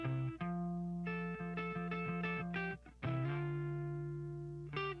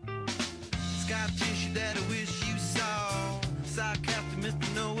Scar tissue that I wish you saw. Sarcastic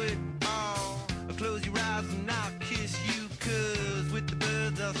Mr. Know-It-All. Close your eyes and I'll kiss you, 'cause with the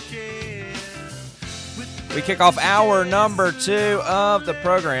birds I'll share. We kick off hour number 2 of the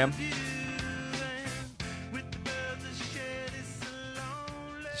program.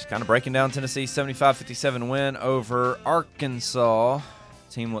 Just kind of breaking down Tennessee's 75-57 win over Arkansas.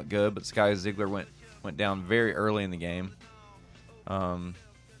 Team looked good, but Sky Ziegler went down very early in the game.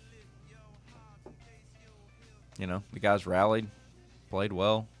 The guys rallied, played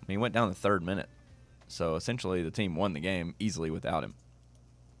well. I mean, he went down the 3rd minute. So, essentially, the team won the game easily without him.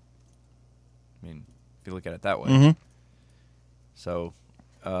 I mean, if you look at it that way. Mm-hmm. So,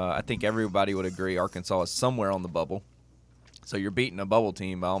 I think everybody would agree Arkansas is somewhere on the bubble. So, you're beating a bubble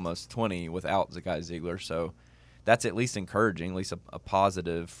team by almost 20 without Zakai Ziegler. So, that's at least encouraging, at least a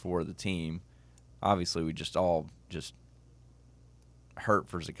positive for the team. Obviously, we just all hurt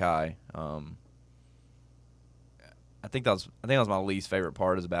for Zakai. I think that was my least favorite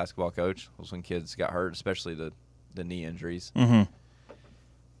part as a basketball coach, was when kids got hurt, especially the knee injuries. Mm-hmm.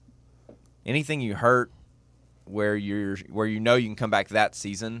 Anything you hurt where you can come back that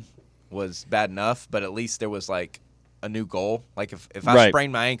season was bad enough, but at least there was like a new goal. Like if I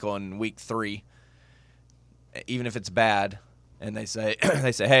sprain my ankle in week 3, even if it's bad, and they say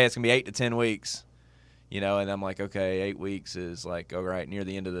hey, it's gonna be 8 to 10 weeks, and I'm like, okay, 8 weeks is like, all right, near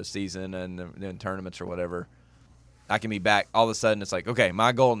the end of the season and then tournaments or whatever. I can be back. All of a sudden, it's like, okay,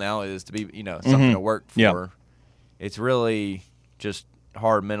 my goal now is to be, something to work for. Yep. It's really just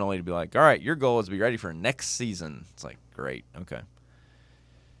hard mentally to be like, all right, your goal is to be ready for next season. It's like, great, okay.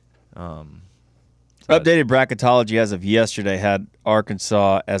 Updated bracketology as of yesterday had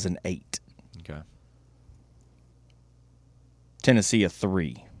Arkansas as an 8. Okay. Tennessee a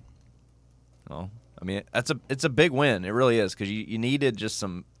 3. Well, I mean, it's a big win. It really is, because you needed just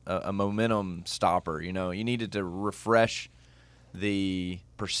a momentum stopper. You needed to refresh the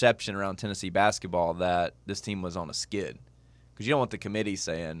perception around Tennessee basketball that this team was on a skid, because you don't want the committee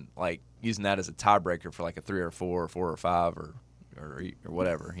saying, like, using that as a tiebreaker for like a 3 or 4 or 4 or 5 or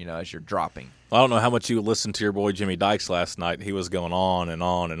whatever, as you're dropping. I don't know how much you listened to your boy Jimmy Dykes last night. He was going on and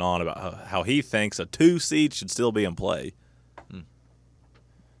on and on about how he thinks a 2 seed should still be in play.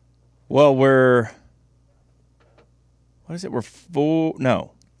 Well, we're 4th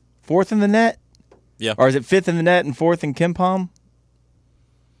in the net? Yeah. Or is it 5th in the net and 4th in KenPom?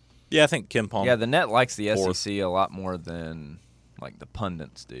 Yeah, I think KenPom. Yeah, the net likes the 4th. SEC a lot more than like the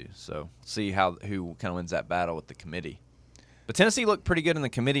pundits do. So see who kind of wins that battle with the committee. But Tennessee looked pretty good in the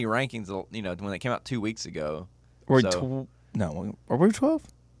committee rankings. When they came out 2 weeks ago. Are we 12th? 11th.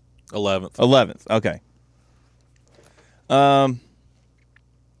 11th. Okay. I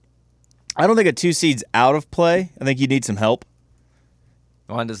don't think a 2 seed's out of play. I think you need some help.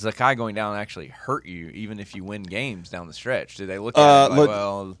 Well, and does Zakai going down actually hurt you, even if you win games down the stretch? Do they look at it like,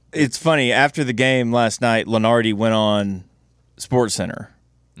 well... It's funny. After the game last night, Lenardi went on SportsCenter,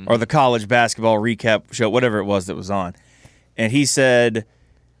 or the college basketball recap show, whatever it was that was on, and he said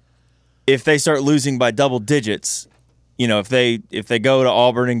if they start losing by double digits, if they go to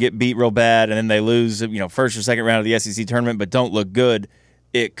Auburn and get beat real bad, and then they lose, first or second round of the SEC tournament, but don't look good,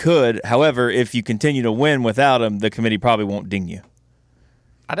 it could. However, if you continue to win without them, the committee probably won't ding you.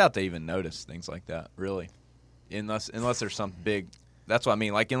 I doubt they even notice things like that, really, unless there's something big. That's what I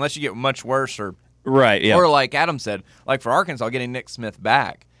mean. Like, unless you get much worse, or right, yeah. Or like Adam said, like for Arkansas getting Nick Smith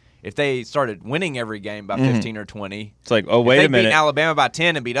back, if they started winning every game by 15 or 20, it's like, oh, wait a minute, they beat Alabama by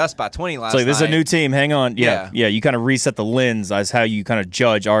 10 and beat us by 20 last night. It's like, this is a new team. Hang on, yeah. You kind of reset the lens as how you kind of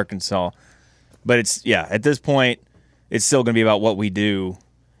judge Arkansas. But it's at this point, it's still going to be about what we do.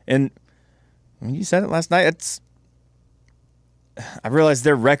 And when you said it last night, I realized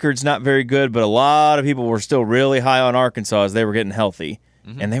their record's not very good, but a lot of people were still really high on Arkansas as they were getting healthy,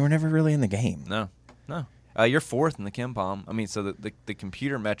 and they were never really in the game. No. You're 4th in the KenPom. I mean, so the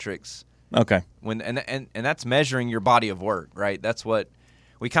computer metrics. Okay. And that's measuring your body of work, right? That's what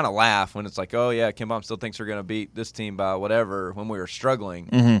we kind of laugh when it's like, oh yeah, KenPom still thinks we're going to beat this team by whatever when we were struggling.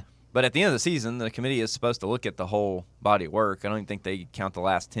 Mm-hmm. But at the end of the season, the committee is supposed to look at the whole body of work. I don't even think they count the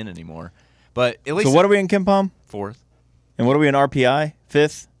last 10 anymore. But at least. So what are we in KenPom? 4th. And what are we in RPI?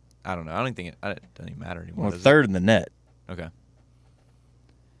 5th? I don't know. I don't think it doesn't even matter anymore. Well, 3rd in the net. Okay.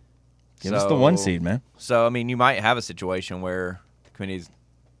 Give us the 1 seed, man. So, I mean, you might have a situation where the committee's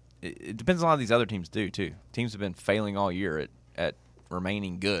 – it depends on a lot of these other teams do, too. Teams have been failing all year at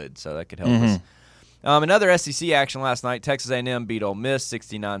remaining good, so that could help us. Another SEC action last night, Texas A&M beat Ole Miss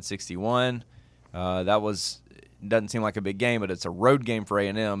 69-61. That doesn't seem like a big game, but it's a road game for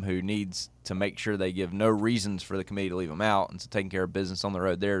A&M, who needs to make sure they give no reasons for the committee to leave them out. And so taking care of business on the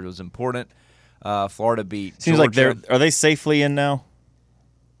road there was important. Florida beat Seems Georgia. like are they safely in now?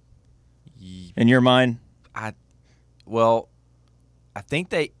 In your mind? I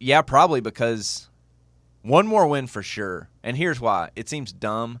think probably because one more win for sure. And here's why. It seems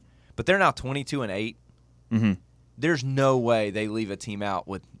dumb, but they're now 22-8. Mm-hmm. There's no way they leave a team out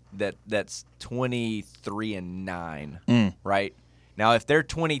with that's 23-9, right? Now, if they're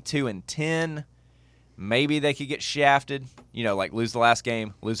 22-10, maybe they could get shafted, like lose the last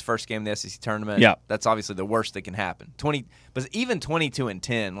game, lose the first game of the SEC tournament. Yeah. That's obviously the worst that can happen. But even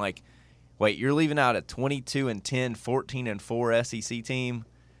 22-10, like, wait, you're leaving out a 22-10, 14-4 SEC team?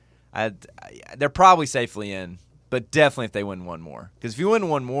 They're probably safely in, but definitely if they win one more. Because if you win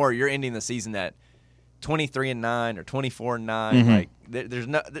one more, you're ending the season at 23-9 or 24-9. Mm-hmm. Like, there's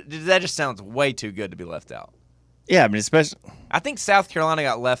no, that just sounds way too good to be left out. Yeah, I mean, especially. I think South Carolina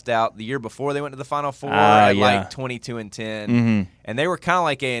got left out the year before they went to the Final Four yeah. like 22-10, and they were kind of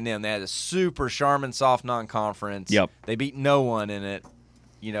like A&M. They had a super Charmin soft non-conference. Yep. They beat no one in it.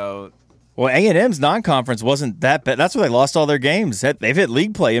 Well, A&M's non-conference wasn't that bad. That's where they lost all their games. They've hit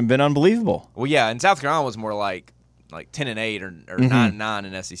league play and been unbelievable. Well, yeah, and South Carolina was more like 10-8 or 9-9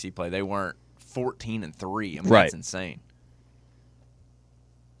 in SEC play. They weren't 14-3. I mean, right. That's insane.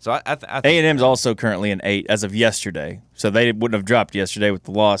 So I think A&M's also currently in 8 as of yesterday. So they wouldn't have dropped yesterday with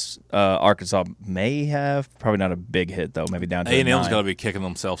the loss. Arkansas may have. Probably not a big hit, though. Maybe down to A&M's got to be kicking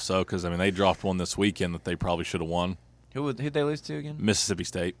themselves because, they dropped one this weekend that they probably should have won. Who'd they lose to again? Mississippi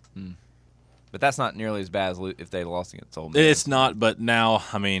State. But that's not nearly as bad as if they'd lost against Ole Miss. It's not, but now,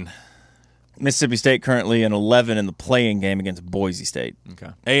 Mississippi State currently in 11 in the playing game against Boise State.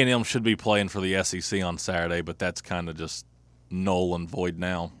 Okay. A&M should be playing for the SEC on Saturday, but that's kind of just null and void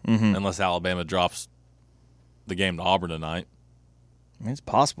now, unless Alabama drops the game to Auburn tonight. I mean, it's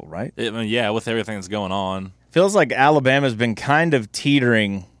possible, right? With everything that's going on. Feels like Alabama's been kind of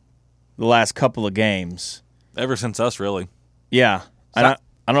teetering the last couple of games. Ever since us, really. Yeah. I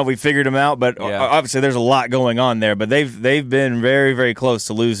don't know if we figured them out, but obviously there's a lot going on there. But they've been very, very close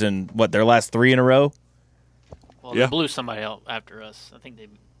to losing, their last 3 in a row? Well, they blew somebody out after us. I think they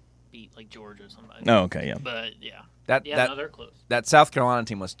beat, Georgia or somebody. Oh, okay, yeah. But, yeah. They're close. That South Carolina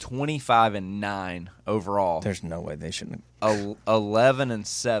team was 25-9 overall. There's no way they shouldn't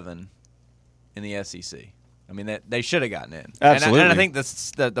 11-7 in the SEC. I mean, they should have gotten in. Absolutely. And I think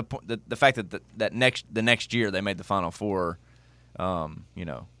that's the fact that the next year they made the Final Four, kind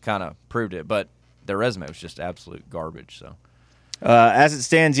of proved it. But their resume was just absolute garbage. So, as it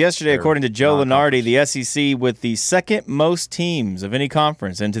stands yesterday, according to Joe Lunardi, the SEC with the second most teams of any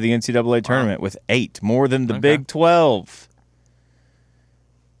conference into the NCAA tournament with 8, more than the Big 12.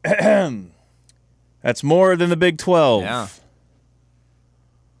 That's more than the Big 12.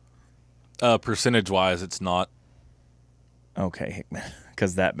 Yeah. Percentage-wise, it's not. Okay, Hickman,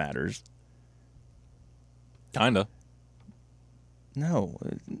 because that matters. Kinda. No.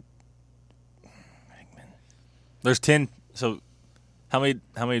 Hickman. There's 10. So, how many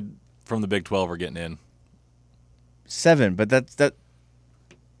from the Big 12 are getting in? 7, but that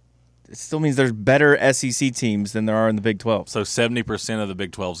it still means there's better SEC teams than there are in the Big 12. So 70% of the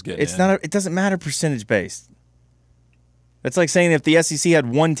Big 12's getting in. It doesn't matter percentage based. It's like saying if the SEC had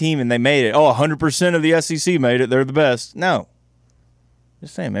one team and they made it, 100% of the SEC made it, they're the best. No.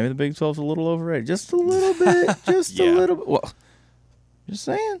 Just saying, maybe the Big 12's a little overrated. Just a little bit. Just a little bit. Well, just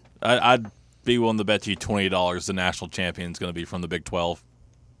saying. I'd be willing to bet you $20 the national champion's going to be from the Big 12.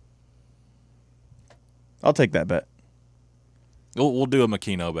 I'll take that bet. We'll do a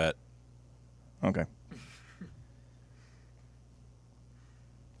Makino bet. Okay.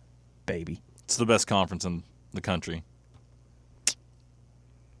 Baby. It's the best conference in the country.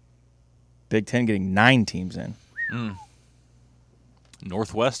 Big 10 getting 9 teams in.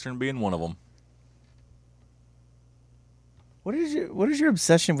 Northwestern being one of them. What is your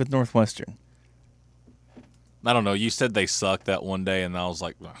obsession with Northwestern? I don't know. You said they suck that one day, and I was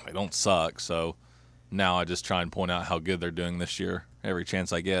like, they don't suck. So now I just try and point out how good they're doing this year every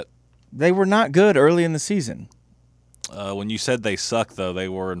chance I get. They were not good early in the season. When you said they suck, though, they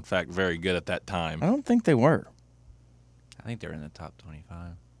were, in fact, very good at that time. I don't think they were. I think they're in the top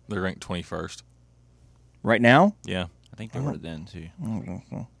 25. They're ranked 21st. Right now? Yeah. I think they were then, too. I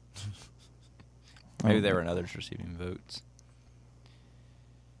don't know. Maybe they were in others receiving votes.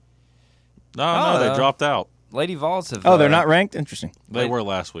 No, they dropped out. Lady Vols have... they're not ranked? Interesting. They were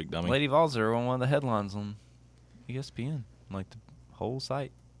last week, dummy. Lady Vols are on one of the headlines on ESPN, like the whole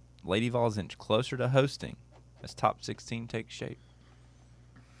site. Lady Vols inch closer to hosting as top 16 takes shape.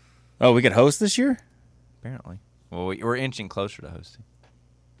 Oh, we could host this year? Apparently. Well, we're inching closer to hosting.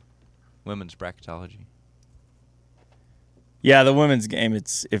 Women's bracketology. Yeah, the women's game.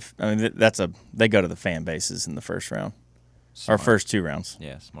 They go to the fan bases in the first round, Smart. or first 2 rounds.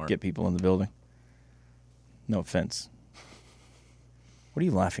 Yeah, smart. Get people in the building. No offense. What are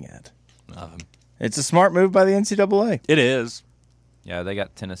you laughing at? Nothing. It's a smart move by the NCAA. It is. Yeah, they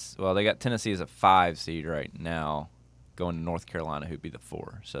got Tennessee. Well, they got Tennessee as a 5 seed right now, going to North Carolina, who'd be the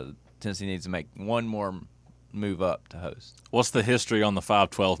 4. So Tennessee needs to make one more move up to host. What's the history on the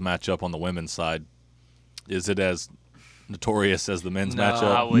 5-12 matchup on the women's side? Is it as notorious as the men's I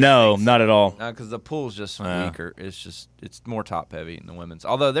matchup? wouldn't No, think so. not at all. No, because the pool's just Yeah. weaker. It's more top heavy in the women's.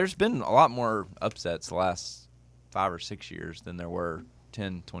 Although there's been a lot more upsets the last 5 or 6 years than there were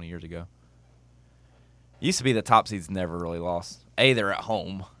 10, 20 years ago. It used to be the top seeds never really lost. A, they're at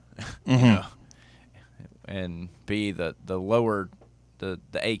home, you know, and B, the lower the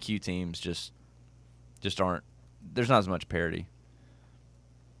AQ teams just aren't. There's not as much parity.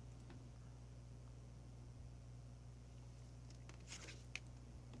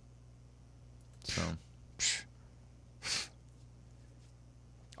 So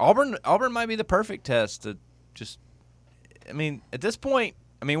Auburn might be the perfect test to just. I mean, at this point,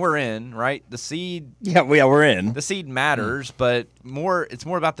 we're in, right? The seed. Yeah, we're in. The seed matters, but it's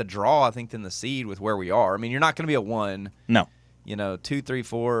more about the draw, I think, than the seed with where we are. I mean, you're not going to be a 1. No. 2, 3,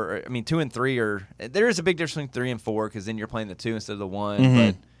 4. Or, 2 and 3 are. There is a big difference between 3 and 4 because then you're playing the 2 instead of the 1.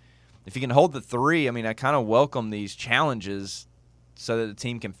 But if you can hold the 3, I kind of welcome these challenges so that the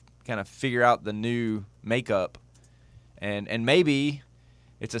team can kind of figure out the new makeup, and maybe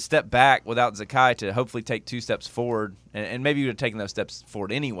it's a step back without Zakai to hopefully take 2 steps forward, and maybe you would have taken those steps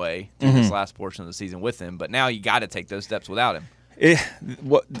forward anyway through this last portion of the season with him, but now you got to take those steps without him. It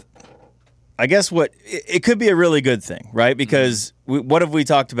could be a really good thing, right? Because what have we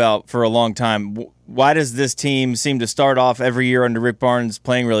talked about for a long time? Why does this team seem to start off every year under Rick Barnes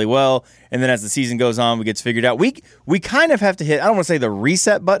playing really well, and then as the season goes on, it gets figured out? We kind of have to hit, I don't want to say the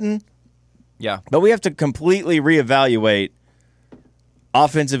reset button, Yeah. but we have to completely reevaluate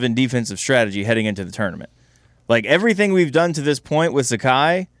offensive and defensive strategy heading into the tournament. Like everything we've done to this point with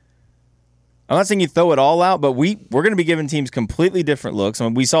Zakai, I'm not saying you throw it all out, but we're going to be giving teams completely different looks.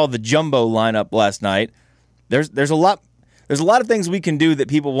 We saw the jumbo lineup last night. There's a lot of things we can do that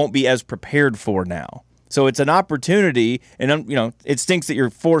people won't be as prepared for now. So it's an opportunity, and it stinks that you're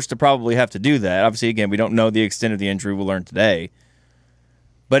forced to probably have to do that. Obviously, again, we don't know the extent of the injury. We'll learn today,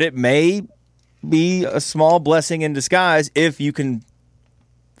 but it may be a small blessing in disguise if you can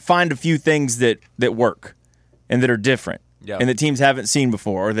find a few things that work and that are different and that teams haven't seen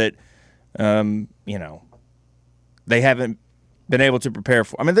before, or that they haven't been able to prepare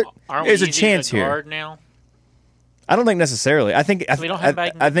for. There's a chance here. Now? I don't think necessarily. I think we don't have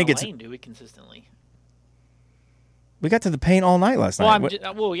back in the lane, do we, consistently? We got to the paint all night last night. But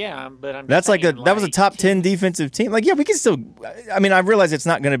that's that was a top 10 defensive team. We can still. I realize it's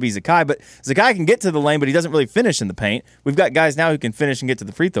not going to be Zakai, but Zakai can get to the lane, but he doesn't really finish in the paint. We've got guys now who can finish and get to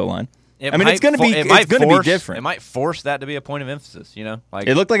the free throw line. It's going to be different. It might force that to be a point of emphasis.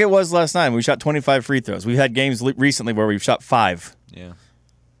 It looked like it was last night. We shot 25 free throws. We've had games recently where we've shot 5. Yeah.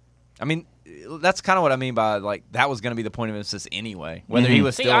 That's kind of what I mean by that was going to be the point of emphasis anyway, whether he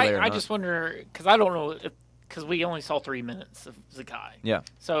was still there. I just wonder because I don't know because we only saw 3 minutes of Zakai. Yeah.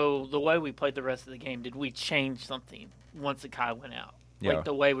 So the way we played the rest of the game, did we change something once Zakai went out? Yeah.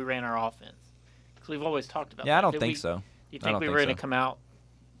 The way we ran our offense. Because we've always talked about. Yeah, that. I don't think so. Do you think we were going to come out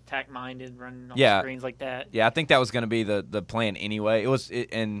attack-minded, running on screens like that? Yeah, I think that was going to be the plan anyway.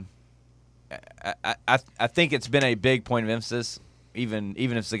 And I think it's been a big point of emphasis, even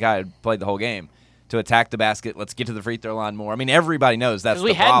if Zakai had played the whole game, to attack the basket. Let's get to the free throw line more. Everybody knows that's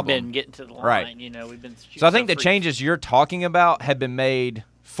the problem. Because we hadn't been getting to the line. Right. We've been. So I think the changes you're talking about had been made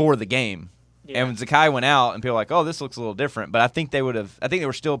for the game. Yeah. And when Zakai went out, and people were like, "Oh, this looks a little different," but I think they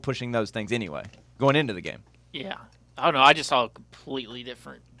were still pushing those things anyway going into the game. Yeah, I don't know. I just saw a completely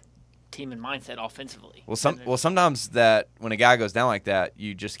different team and mindset offensively. Well, sometimes that when a guy goes down like that,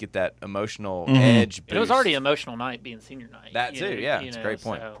 you just get that emotional edge boost. It was already an emotional night being senior night. That too, yeah. It's a great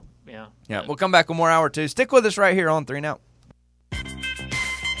point. So, yeah. Yeah, we'll come back with more hour 2. Stick with us right here on 3 and Out.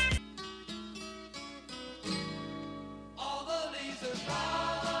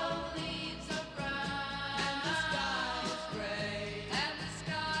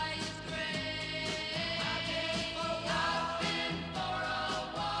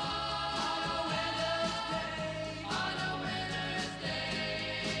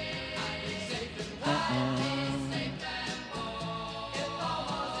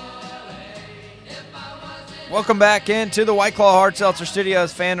 Welcome back into the White Claw Hard Seltzer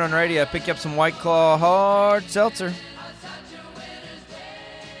Studios. Fan Run Radio. Pick you up some White Claw Hard Seltzer.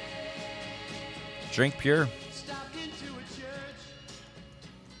 Drink pure.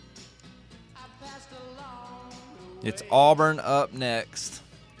 It's Auburn up next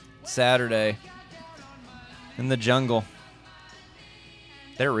Saturday in the jungle.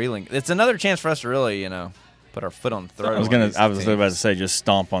 They're reeling. It's another chance for us to really, put our foot on the throat. I was about to say just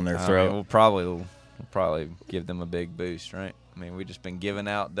stomp on their throat. We'll probably give them a big boost, right? I mean, we've just been giving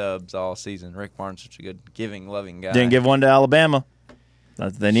out dubs all season. Rick Barnes such a good giving, loving guy. Didn't give one to Alabama.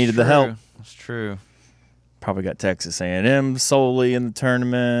 They needed the help. That's true. Probably got Texas A&M solely in the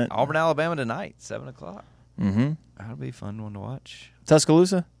tournament. Auburn, Alabama tonight, 7 o'clock. Mm-hmm. That'll be a fun one to watch.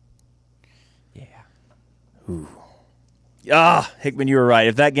 Tuscaloosa? Yeah. Ooh. Hickman, you were right.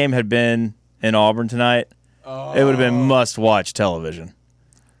 If that game had been in Auburn tonight, it would have been must-watch television.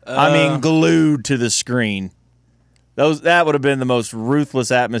 I mean, glued to the screen. That would have been the most ruthless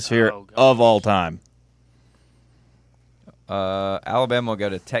atmosphere of all time. Alabama will go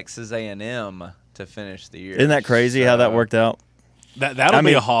to Texas A&M to finish the year. Isn't that crazy how that worked out? That'll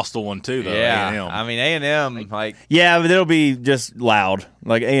be a hostile one too, though. Yeah, A&M. I mean A&M yeah, but it'll be just loud.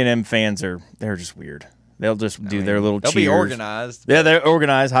 Like A&M fans they're just weird. They'll just do their little they'll cheers. be organized. Yeah, they're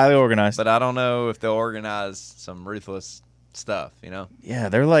organized, highly organized. But I don't know if they'll organize some ruthless stuff. Yeah,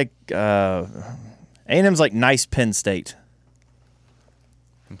 they're like A&M's like nice Penn State.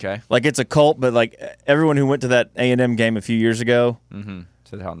 Okay. Like it's a cult, but like everyone who went to that A&M game a few years ago. Mm-hmm.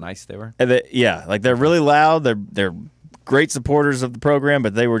 Said how nice they were. Like they're really loud. They're great supporters of the program,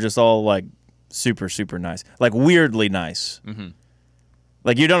 but they were just all like super, super nice. Like weirdly nice. Mm-hmm.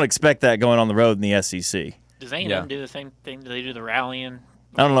 Like you don't expect that going on the road in the SEC. Does A&M do the same thing? Do they do the rallying?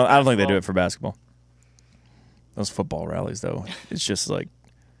 I don't know. I don't think they do it for basketball. Those football rallies, though, it's just like,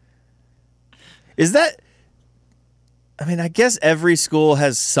 is that? I mean, I guess every school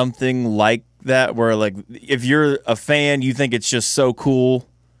has something like that where, like, if you're a fan, you think it's just so cool.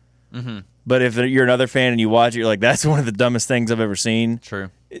 Mm-hmm. But if you're another fan and you watch it, you're like, that's one of the dumbest things I've ever seen.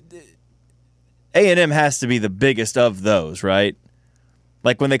 True. A&M has to be the biggest of those, right?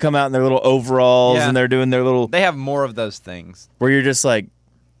 Like when they come out in their little overalls and they're doing their little... They have more of those things. Where you're just like,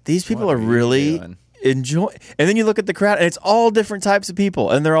 these people are really enjoying... And then you look at the crowd, and it's all different types of people.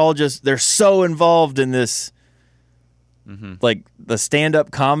 And they're all just... They're so involved in this... Mm-hmm. Like the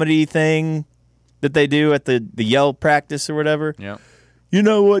stand-up comedy thing that they do at the yell practice or whatever. Yeah. You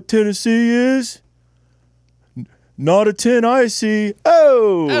know what Tennessee is? Not a 10 I see.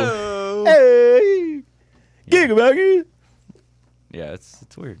 Oh! Hey! Yeah. Gigabaggy! Yeah,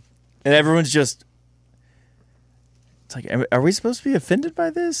 it's weird. And everyone's just... It's like, are we supposed to be offended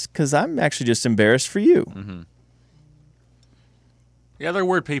by this? Because I'm actually just embarrassed for you. Mm-hmm. Yeah, they're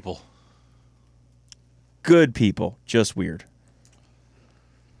weird people. Good people, just weird.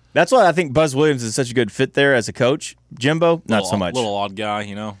 That's why I think Buzz Williams is such a good fit there as a coach. Jimbo, not so much. Little odd guy,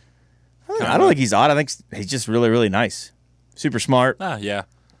 you know. I don't think he's odd. I think he's just really, really nice. Super smart. Yeah.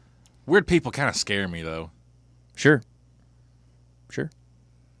 Weird people kind of scare me, though. Sure.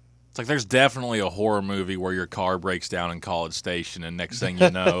 It's like there's definitely a horror movie where your car breaks down in College Station, and next thing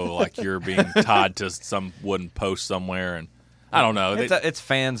you know, like you're being tied to some wooden post somewhere, and I don't know. It's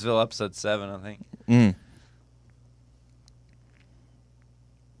Fansville episode 7, I think. Mm.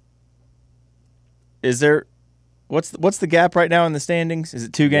 Is there what's the gap right now in the standings? Is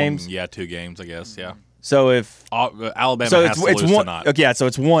it 2 games? 2 games, I guess. Yeah. So if Alabama has to lose one, tonight. Okay, so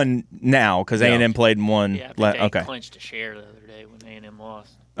it's 1 now because A&M played in 1. Yeah, I think they clinched a share the other day when A&M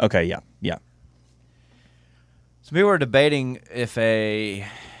lost. Okay, yeah. So we were debating if a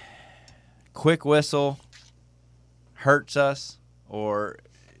quick whistle hurts us or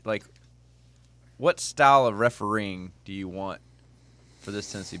like what style of refereeing do you want for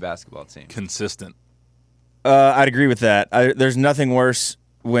this Tennessee basketball team? Consistent. I'd agree with that. There's nothing worse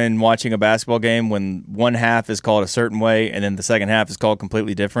when watching a basketball game when one half is called a certain way and then the second half is called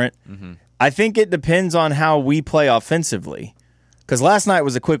completely different. Mm-hmm. I think it depends on how we play offensively. Because last night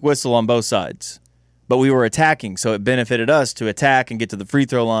was a quick whistle on both sides. But we were attacking, so it benefited us to attack and get to the free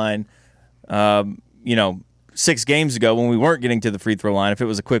throw line. 6 games ago when we weren't getting to the free throw line, if it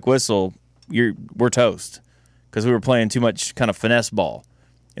was a quick whistle, we're toast. Because we were playing too much kind of finesse ball.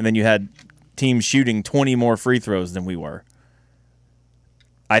 And then you had teams shooting 20 more free throws than we were.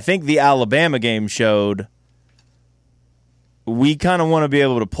 I think the Alabama game showed we kind of want to be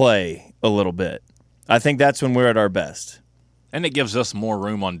able to play a little bit. I think that's when we're at our best. And it gives us more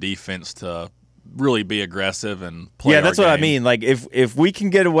room on defense to really be aggressive and play. Yeah, that's our what I game. mean. Like if we can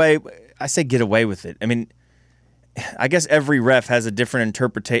get away, I say get away with it. I mean, I guess every ref has a different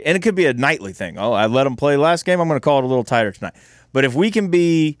interpretation, and it could be a nightly thing. Oh, I let them play last game. I'm going to call it a little tighter tonight. But if we can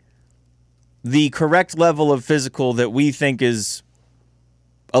be the correct level of physical that we think is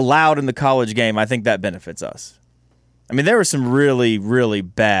allowed in the college game, I think that benefits us. I mean, there were some really, really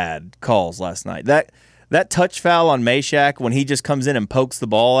bad calls last night. That touch foul on Meshack when he just comes in and pokes the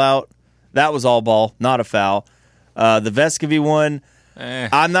ball out, that was all ball, not a foul. The Vescovy one,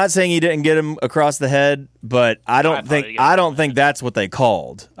 I'm not saying he didn't get him across the head, but I don't think that's what they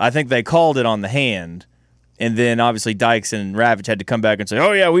called. I think they called it on the hand, and then obviously Dykes and Ravitch had to come back and say,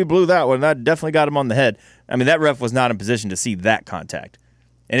 "Oh yeah, we blew that one. That definitely got him on the head." I mean, that ref was not in position to see that contact,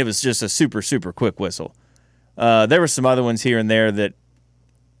 and it was just a super, super quick whistle. There were some other ones here and there that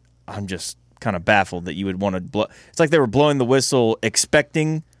I'm just kind of baffled that you would want to blow. It's like they were blowing the whistle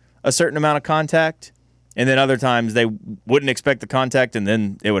expecting a certain amount of contact, and then other times they wouldn't expect the contact, and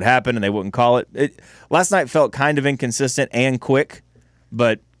then it would happen, and they wouldn't call it. Last night felt kind of inconsistent and quick,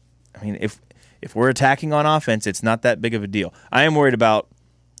 but, I mean, if we're attacking on offense, it's not that big of a deal. I am worried about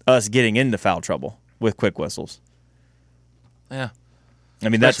us getting into foul trouble with quick whistles. Yeah. I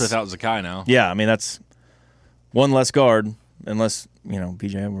mean, especially without Zakai now. Yeah, I mean, that's one less guard, unless,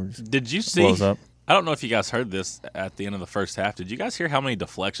 BJ Edwards Did you see? blows up. I don't know if you guys heard this at the end of the first half. Did you guys hear how many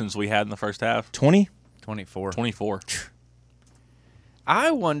deflections we had in the first half? 20? 24. 24. I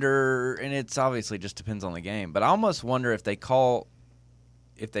wonder, and it's obviously just depends on the game, but I almost wonder if they call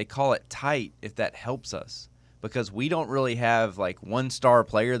it tight, if that helps us. Because we don't really have like one star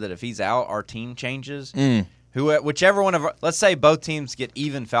player that if he's out, our team changes. Whichever one of let's say both teams get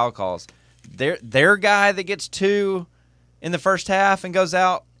even foul calls. Their guy that gets 2 in the first half and goes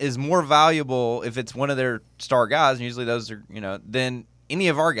out is more valuable if it's one of their star guys, and usually those are, than any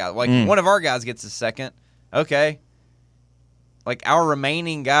of our guys. Like, one of our guys gets a second, okay. Like, our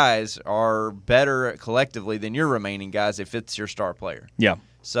remaining guys are better collectively than your remaining guys if it's your star player. Yeah.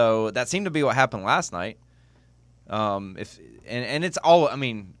 So that seemed to be what happened last night. And it's all, I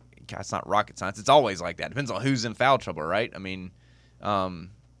mean, it's not rocket science. It's always like that. Depends on who's in foul trouble, right? I mean,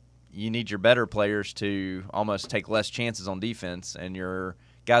 you need your better players to almost take less chances on defense, and your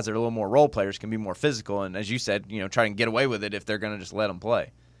guys that are a little more role players can be more physical and, as you said, try and get away with it if they're going to just let them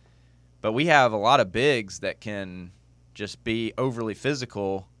play. But we have a lot of bigs that can just be overly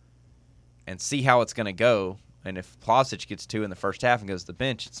physical and see how it's going to go. And if Plosic gets 2 in the first half and goes to the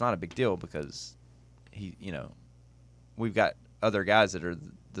bench, it's not a big deal because we've got other guys that are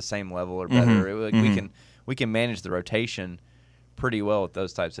the same level or better. We can manage the rotation pretty well with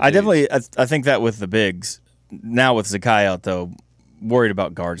those types of dudes. I think that with the bigs. Now with Zakai out, though, worried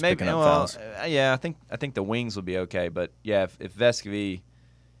about guards picking up fouls. Yeah, I think the wings will be okay. But, yeah, if Vescovy,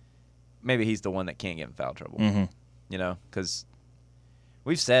 maybe he's the one that can't get in foul trouble. Because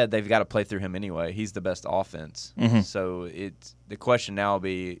we've said they've got to play through him anyway. He's the best offense. So the question now will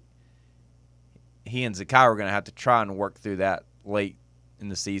be he and Zakai are going to have to try and work through that late in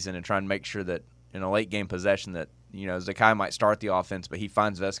the season and try and make sure that in a late game possession that Zakai might start the offense, but he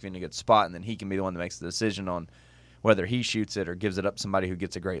finds Vescovy in a good spot, and then he can be the one that makes the decision on whether he shoots it or gives it up to somebody who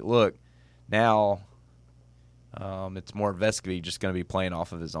gets a great look. Now, it's more Vescovy just going to be playing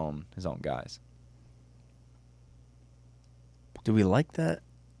off of his own guys. Do we like that?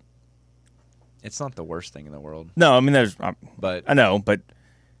 It's not the worst thing in the world. No, I mean but I know, but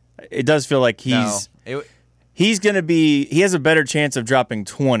it does feel like he's going to be – he has a better chance of dropping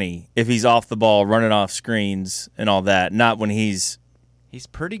 20 if he's off the ball, running off screens and all that, not when he's – He's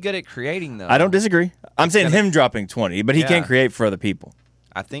pretty good at creating, though. I don't disagree. I'm saying him dropping 20, but he can't create for other people.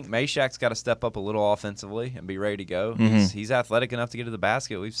 I think Meshack's got to step up a little offensively and be ready to go. He's athletic enough to get to the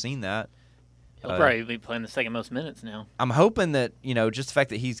basket. We've seen that. He'll probably be playing the second most minutes now. I'm hoping that, just the fact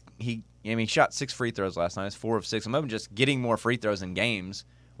that he shot 6 free throws last night. It's 4 of 6. I'm hoping just getting more free throws in games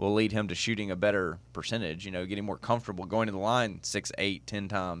will lead him to shooting a better percentage, getting more comfortable going to the line 6, 8, 10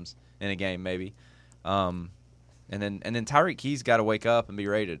 times in a game maybe. And then Tyreek Key's got to wake up and be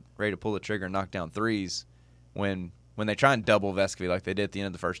ready to pull the trigger and knock down threes when they try and double Vescovy like they did at the end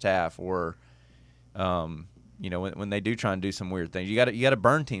of the first half, or when they do try and do some weird things. You got to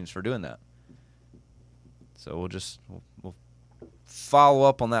burn teams for doing that. So we'll follow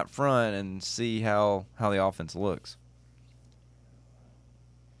up on that front and see how the offense looks.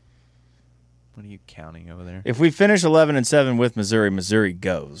 What are you counting over there? If we finish 11-7 with Missouri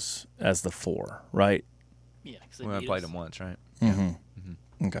goes as the 4, right? Yeah, we only played them once, right?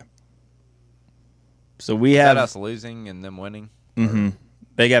 Okay. So we have have us losing and them winning.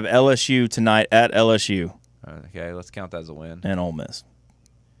 They have LSU tonight at LSU. Okay, let's count that as a win. And Ole Miss.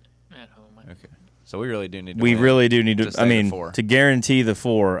 At home. Okay. So we really do need to. We win really do need to. I mean, to guarantee the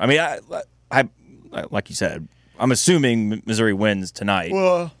 4. I mean, I like you said, I'm assuming Missouri wins tonight.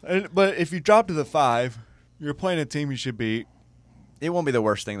 Well, but if you drop to the 5, you're playing a team you should beat. It won't be the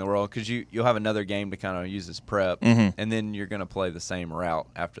worst thing in the world because you'll have another game to kind of use as prep, and then you're going to play the same route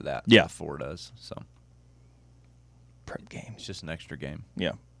after that. Yeah, 4 does. So prep game. It's just an extra game.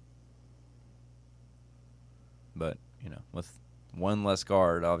 Yeah. But with one less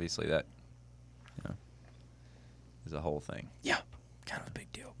guard, obviously that is a whole thing. Yeah, kind of a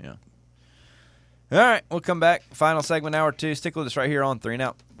big deal. Yeah. All right, we'll come back. Final segment, hour 2. Stick with us right here on 3 and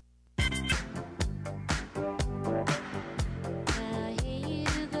Out.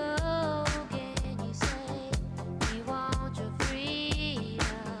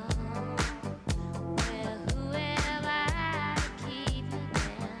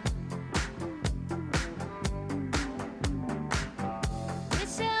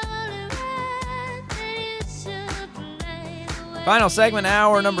 Final segment,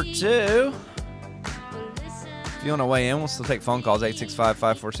 hour number 2. If you want to weigh in, we'll still take phone calls,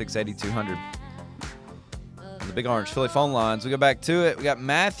 865-546-8200. The Big Orange Philly phone lines. We go back to it. We got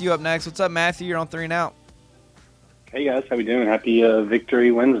Matthew up next. What's up, Matthew? You're on 3 and Out. Hey, guys. How we doing? Happy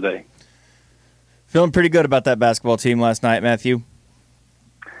Victory Wednesday. Feeling pretty good about that basketball team last night, Matthew.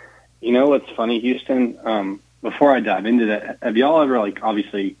 You know what's funny, Houston? Before I dive into that, have y'all ever,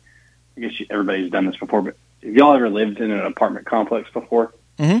 obviously, I guess everybody's done this before, but have y'all ever lived in an apartment complex before?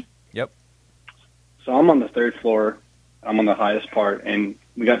 Mm-hmm. Yep. So I'm on the 3rd floor. I'm on the highest part, and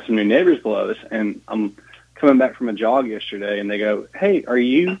we got some new neighbors below us, and I'm coming back from a jog yesterday, and they go, hey, are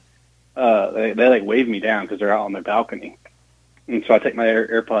you, they wave me down because they're out on their balcony. And so I take my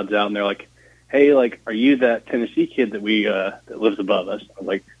AirPods out, and they're like, hey, are you that Tennessee kid that that lives above us? I was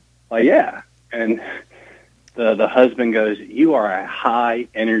like, well, yeah. And the husband goes, you are a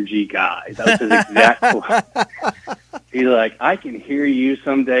high-energy guy. That was his exact quote. He's like, I can hear you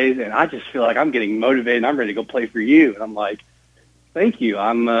some days, and I just feel like I'm getting motivated, and I'm ready to go play for you. And I'm like, thank you.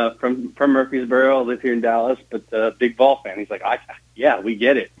 I'm from Murfreesboro. I live here in Dallas, but big ball fan. He's like, yeah, we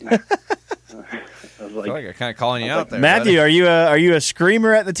get it. I was like, I feel like I'm kind of calling you out there, Matthew, buddy. are you a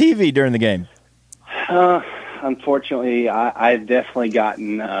screamer at the TV during the game? Unfortunately, I've definitely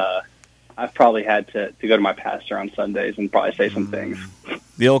gotten I've probably had to go to my pastor on Sundays and probably say some things.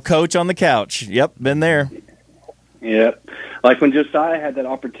 The old coach on the couch. Yep, been there. Yep. Like when Josiah had that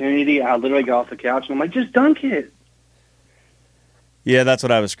opportunity, I literally got off the couch and I'm like, just dunk it. Yeah, that's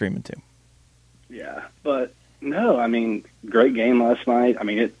what I was screaming to. Yeah, but no, I mean, great game last night. I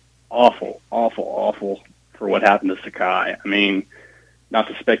mean, it's awful for what happened to Sakai. I mean, not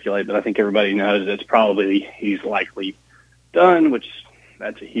to speculate, but I think everybody knows it's probably he's likely done, which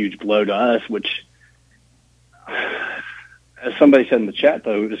that's a huge blow to us, which, as somebody said in the chat,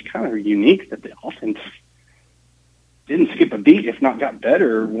 though, it was kind of unique that the offense didn't skip a beat, if not got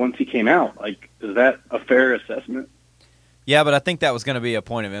better, once he came out. Is that a fair assessment? Yeah, but I think that was going to be a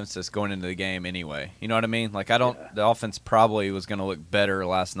point of emphasis going into the game anyway. You know what I mean? The offense probably was going to look better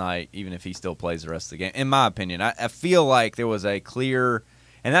last night, even if he still plays the rest of the game, in my opinion. I feel like there was a clear,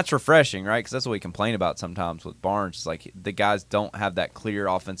 and that's refreshing, right? Because that's what we complain about sometimes with Barnes. It's like the guys don't have that clear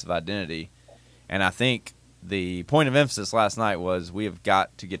offensive identity. And I think the point of emphasis last night was we have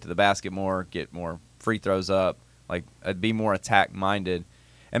got to get to the basket more, get more free throws up, be more attack-minded.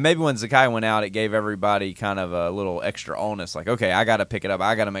 And maybe when Zakai went out, it gave everybody kind of a little extra onus. Okay, I got to pick it up.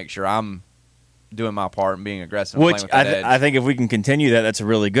 I got to make sure I'm doing my part and being aggressive. And Which I think if we can continue that, that's a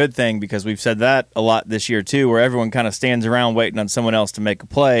really good thing because we've said that a lot this year too, where everyone kind of stands around waiting on someone else to make a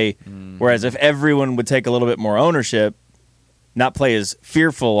play. Mm-hmm. Whereas if everyone would take a little bit more ownership, not play as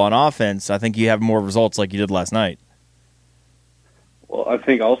fearful on offense, I think you have more results like you did last night. Well, I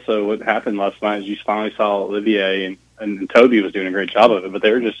think also what happened last night is you finally saw Olivier and Toby was doing a great job of it, but they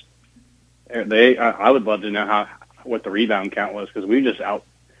were just I would love to know what the rebound count was because we just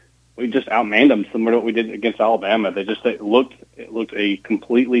outmanned them similar to what we did against Alabama. It looked a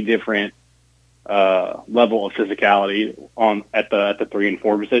completely different level of physicality at the 3 and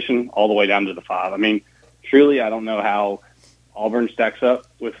 4 position all the way down to the 5. I mean, truly, I don't know how Auburn stacks up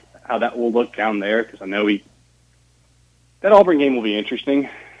with how that will look down there because I know that Auburn game will be interesting.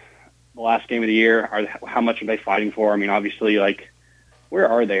 The last game of the year, how much are they fighting for? I mean, obviously, where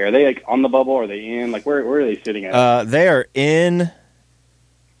are they? Are they on the bubble? Are they in? Where are they sitting at? They are in.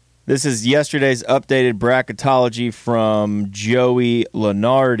 This is yesterday's updated bracketology from Joey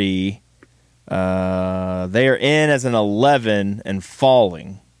Lenardi. They are in as an 11 and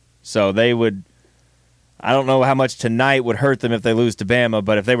falling. So they would. I don't know how much tonight would hurt them if they lose to Bama,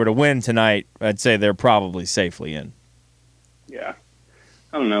 but if they were to win tonight, I'd say they're probably safely in. Yeah.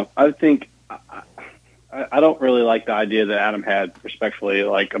 I don't know. I think I don't really like the idea that Adam had, respectfully,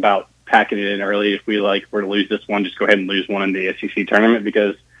 about packing it in early. If we were to lose this one, just go ahead and lose one in the SEC tournament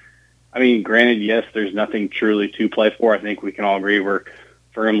because, I mean, granted, yes, there's nothing truly to play for. I think we can all agree we're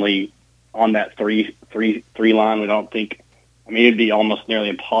firmly on that three line. We don't think. I mean, it'd be almost nearly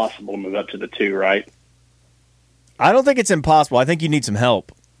impossible to move up to the 2, right? I don't think it's impossible. I think you need some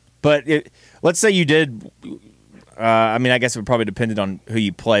help. But let's say you did I mean, I guess it would probably depend on who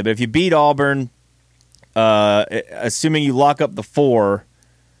you play. But if you beat Auburn, assuming you lock up the 4,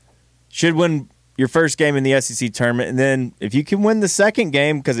 should win your first game in the SEC tournament. And then if you can win the second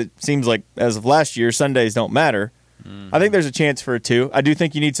game, because it seems like as of last year, Sundays don't matter, I think there's a chance for a 2. I do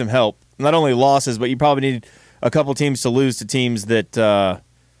think you need some help. Not only losses, but you probably need a couple teams to lose to teams that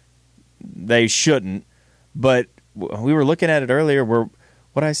they shouldn't. But we were looking at it earlier. What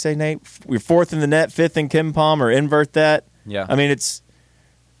did I say, Nate? We're 4th in the net, 5th in KenPom, or invert that. Yeah. I mean, it's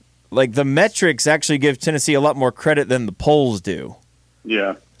like the metrics actually give Tennessee a lot more credit than the polls do.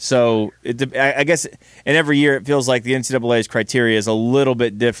 Yeah. So I guess, and every year it feels like the NCAA's criteria is a little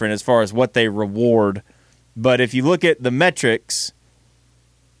bit different as far as what they reward. But if you look at the metrics,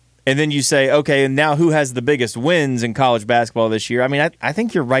 and then you say, okay, and now who has the biggest wins in college basketball this year? I mean, I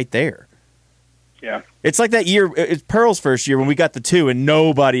think you're right there. Yeah. It's like that year, it's Pearl's first year when we got the 2 and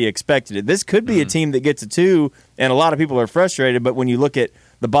nobody expected it. This could be a team that gets a 2 and a lot of people are frustrated, but when you look at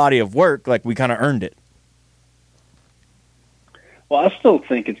the body of work, like we kind of earned it. Well, I still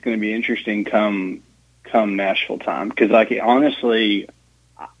think it's going to be interesting come Nashville time because, like, honestly,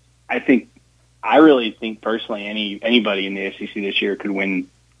 I really think personally anybody in the SEC this year could win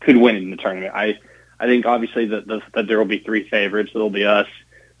in the tournament. I think obviously that there will be 3 favorites. It'll be us,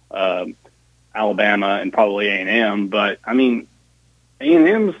 Alabama, and probably A&M. But I mean,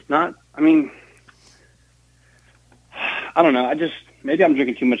 A&M's not. I mean, I don't know. Maybe I'm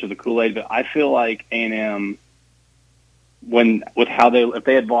drinking too much of the Kool-Aid, but I feel like A&M, if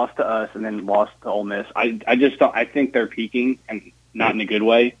they had lost to us and then lost to Ole Miss, I just don't. I think they're peaking and not in a good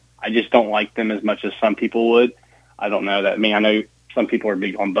way. I just don't like them as much as some people would. I don't know that. I mean, I know some people are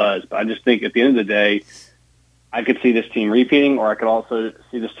big on buzz, but I just think at the end of the day, I could see this team repeating, or I could also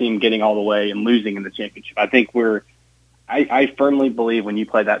see this team getting all the way and losing in the championship. I think I firmly believe when you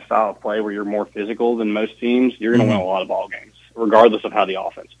play that style of play where you're more physical than most teams, you're going to win a lot of ball games, regardless of how the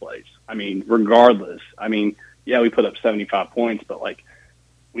offense plays. I mean, regardless. I mean, yeah, we put up 75 points, but like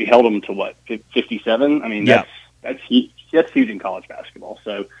we held them to what, 57? I mean, that's huge in college basketball.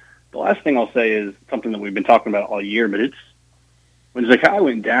 So the last thing I'll say is something that we've been talking about all year, but when Zakai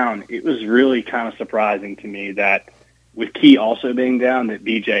went down, it was really kind of surprising to me that with Key also being down, that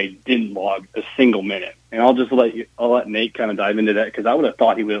BJ didn't log a single minute. And I'll let Nate kind of dive into that because I would have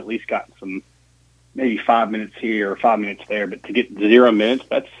thought he would have at least gotten some, maybe 5 minutes here or 5 minutes there. But to get 0 minutes,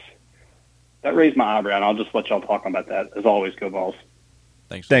 that raised my eyebrow, and I'll just let y'all talk about that. As always, go Vols.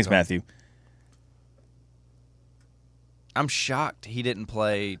 Thanks, Matthew. I'm shocked he didn't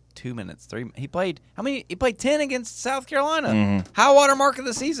play 2 minutes, 3. He played how many? He played 10 against South Carolina. High water mark of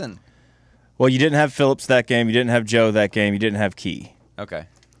the season. Well, you didn't have Phillips that game. You didn't have Joe that game. You didn't have Key. Okay,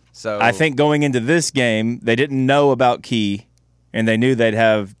 so I think going into this game, they didn't know about Key, and they knew they'd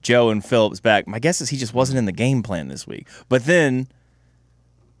have Joe and Phillips back. My guess is he just wasn't in the game plan this week. But then,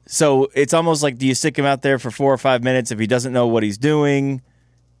 so it's almost like, do you stick him out there for 4 or 5 minutes if he doesn't know what he's doing?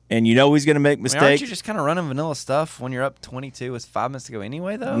 And you know he's going to make mistakes. Aren't you just kind of running vanilla stuff when you're up 22 with 5 minutes to go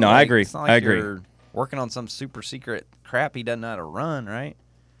anyway, though? No, I agree. It's not like I agree. You're working on some super secret crap he doesn't know how to run, right?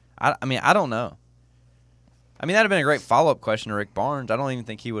 I mean, I don't know. I mean, that would have been a great follow-up question to Rick Barnes. I don't even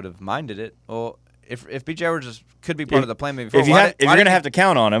think he would have minded it. Well, if BJ were just could be part of the plan maybe before, if you're going to have to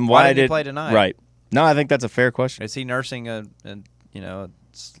count on him, why did he play tonight? Right. No, I think that's a fair question. Is he nursing a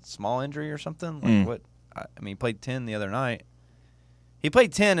small injury or something? Like what? I mean, he played 10 the other night. He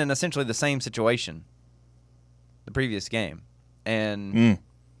played 10 in essentially the same situation the previous game. And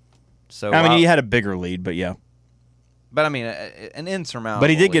so I mean, he had a bigger lead, but yeah. But I mean, an insurmountable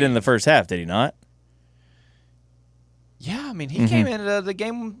But he did get lead. in the first half, did he not? Yeah, I mean, he came into the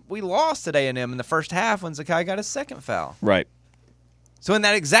game we lost at A&M in the first half when Zakai got his second foul. Right. So in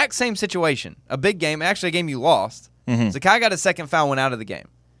that exact same situation, a big game, actually a game you lost, Zakai got his second foul, went out of the game.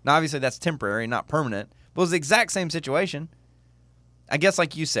 Now, obviously, that's temporary, not permanent, but it was the exact same situation. I guess,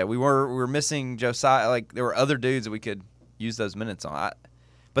 like you said, we were missing Josiah. Like, there were other dudes that we could use those minutes on.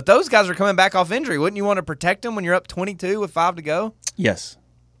 But those guys are coming back off injury. Wouldn't you want to protect them when you're up 22 with 5 to go? Yes.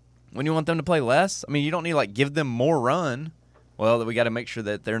 Wouldn't you want them to play less? I mean, you don't need to, give them more run. Well, we got to make sure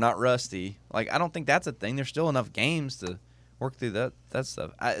that they're not rusty. I don't think that's a thing. There's still enough games to work through that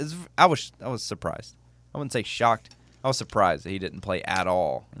stuff. I was surprised. I wouldn't say shocked. I was surprised that he didn't play at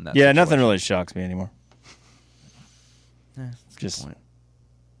all in that situation. Nothing really shocks me anymore. Just point.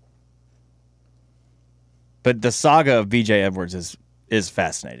 But the saga of B.J. Edwards is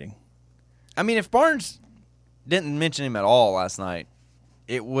fascinating. I mean, if Barnes didn't mention him at all last night,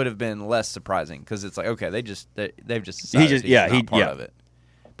 it would have been less surprising because it's like, okay, they've just decided he's not part of it.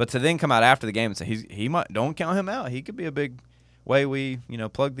 But to then come out after the game and say he might, don't count him out. He could be a big way we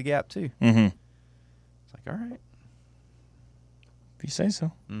plug the gap too. Mm-hmm. It's like, all right, If you say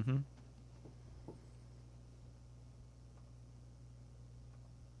so. Mm-hmm.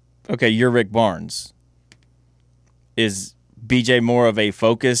 Okay, you're Rick Barnes. Is BJ more of a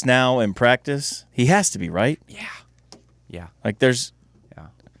focus now in practice? He has to be, right? Yeah. Like there's, Yeah.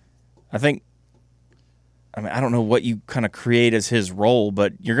 I think, I don't know what you kind of create as his role,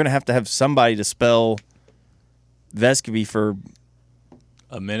 but you're going to have somebody to spell Vescovi for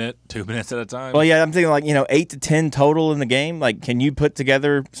a minute, 2 minutes at a time. Well, yeah, I'm thinking like 8 to 10 total in the game. Like, can you put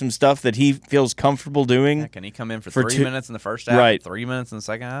together some stuff that he feels comfortable doing? Yeah, can he come in for 3 2 minutes in the first half, Right. 3 minutes in the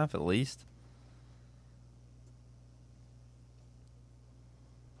second half at least?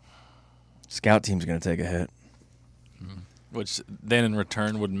 Scout team's going to take a hit. Which then in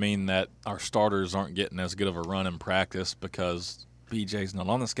return would mean that our starters aren't getting as good of a run in practice because BJ's not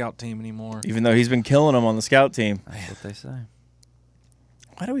on the scout team anymore. Even though he's been killing them on the scout team. That's what they say.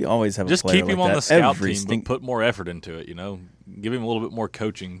 Why do we always have Just a player keep him like on that? the scout Every team, but put more effort into it, Give him a little bit more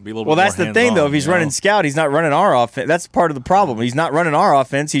coaching. Be a little Well, bit that's more the thing, though. hands-on, If he's running scout, he's not running our offense. That's part of the problem. He's not running our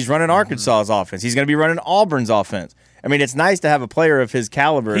offense. He's running Arkansas's offense. He's going to be running Auburn's offense. I mean, it's nice to have a player of his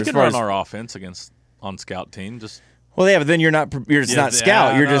caliber. He as can far run as, our offense on scout team. Just Well, yeah, but then you're just not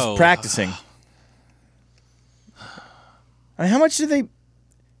scout. I You're just know. practicing. I mean, how much do they?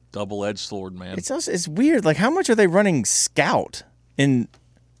 double-edged sword, man. It's weird. Like, how much are they running scout in?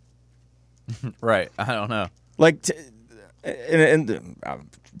 Right. I don't know. Like,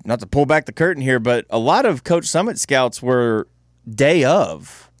 not to pull back the curtain here, but a lot of Coach Summit scouts were day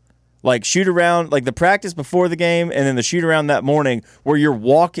of. Like shoot around, like the practice before the game, and then the shoot around that morning, where you're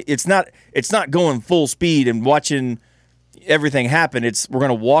walking. It's not going full speed and watching everything happen. We're going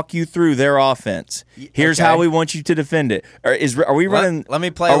to walk you through their offense. Here's Okay. how we want you to defend it. Are we running? Let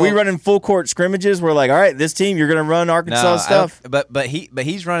me play. Are we running full court scrimmages? We're like, all right, this team, you're going to run Arkansas stuff. But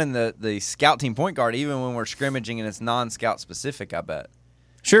he's running the scout team point guard even when we're scrimmaging and it's non-scout specific. I bet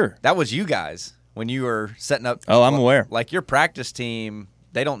Sure. that was you guys when you were setting up. Oh, I'm aware. Like your practice team,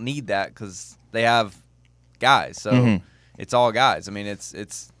 they don't need that because they have guys. So Mm-hmm. it's all guys. I mean, it's.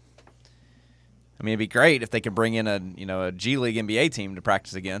 I mean, it'd be great if they could bring in a G League NBA team to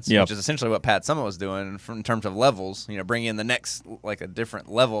practice against, Yep. which is essentially what Pat Summitt was doing in terms of levels. Bring in the next like a different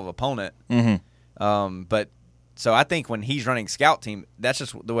level of opponent. Mm-hmm. But so I think when he's running scout team, that's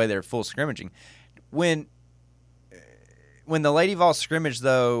just the way they're full scrimmaging. When the Lady Vols scrimmage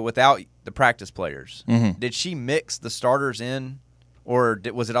though without the practice players, Mm-hmm. did she mix the starters in, or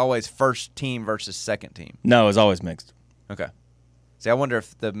was it always first team versus second team? No, it's always mixed. Okay. See, I wonder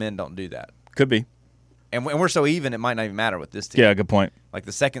if the men don't do that. Could be. And we're so even, it might not even matter with this team. Yeah, good point. Like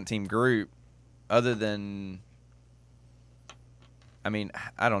the second team group, other than, I mean,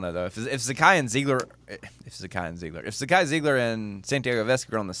 I don't know though. If Zakai Ziegler and Santiago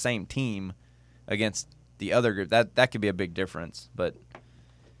Vescovi are on the same team against the other group, that could be a big difference. But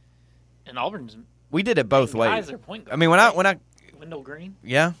And Auburn's we did it both guys ways. are point guard. I mean, when I Wendell Green.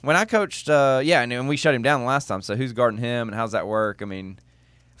 yeah, when I coached, and we shut him down last time. So who's guarding him, and how's that work? I mean,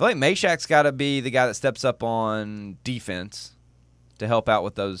 I feel like Meshak's got to be the guy that steps up on defense to help out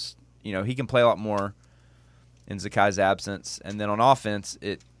with those. He can play a lot more in Zakai's absence, and then on offense,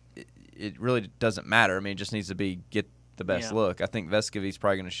 it really doesn't matter. I mean, it just needs to get the best Yeah. look. I think Vescovi's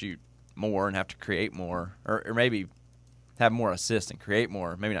probably going to shoot more and have to create more, or maybe have more assists and create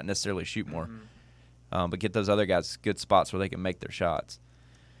more. Maybe not necessarily shoot more. But get those other guys good spots where they can make their shots.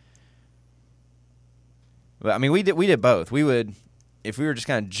 But I mean, we did both. We would, if we were just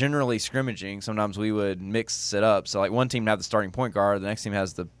kind of generally scrimmaging, sometimes we would mix it up. So like one team would have the starting point guard, the next team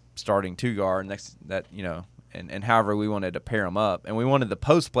has the starting two guard, and however we wanted to pair them up. And we wanted the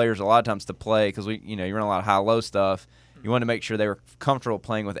post players a lot of times to play because you run a lot of high low stuff. You wanted to make sure they were comfortable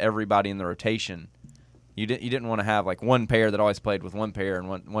playing with everybody in the rotation. You didn't want to have like one pair that always played with one pair and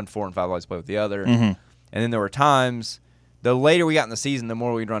one 4 and 5 always played with the other. Mm-hmm. And then there were times, the later we got in the season, the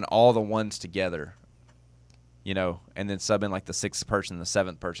more we'd run all the ones together, and then sub in like the 6th person, the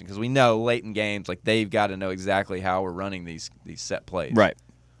 7th person, because we know late in games like they've got to know exactly how we're running these set plays. Right.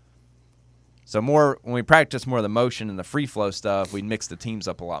 So when we practice more of the motion and the free flow stuff, we mix the teams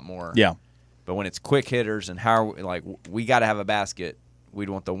up a lot more. Yeah. But when it's quick hitters and we got to have a basket, we'd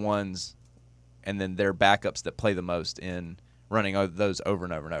want the ones and then their backups that play the most in running those over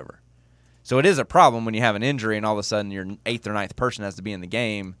and over and over. So it is a problem when you have an injury and all of a sudden your 8th or 9th person has to be in the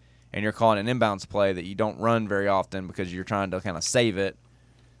game and you're calling an inbounds play that you don't run very often because you're trying to kind of save it.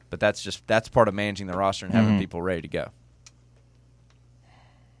 But that's part of managing the roster and having people ready to go.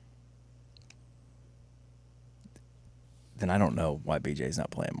 Then I don't know why BJ's not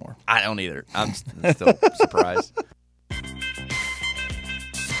playing more. I don't either. I'm still surprised.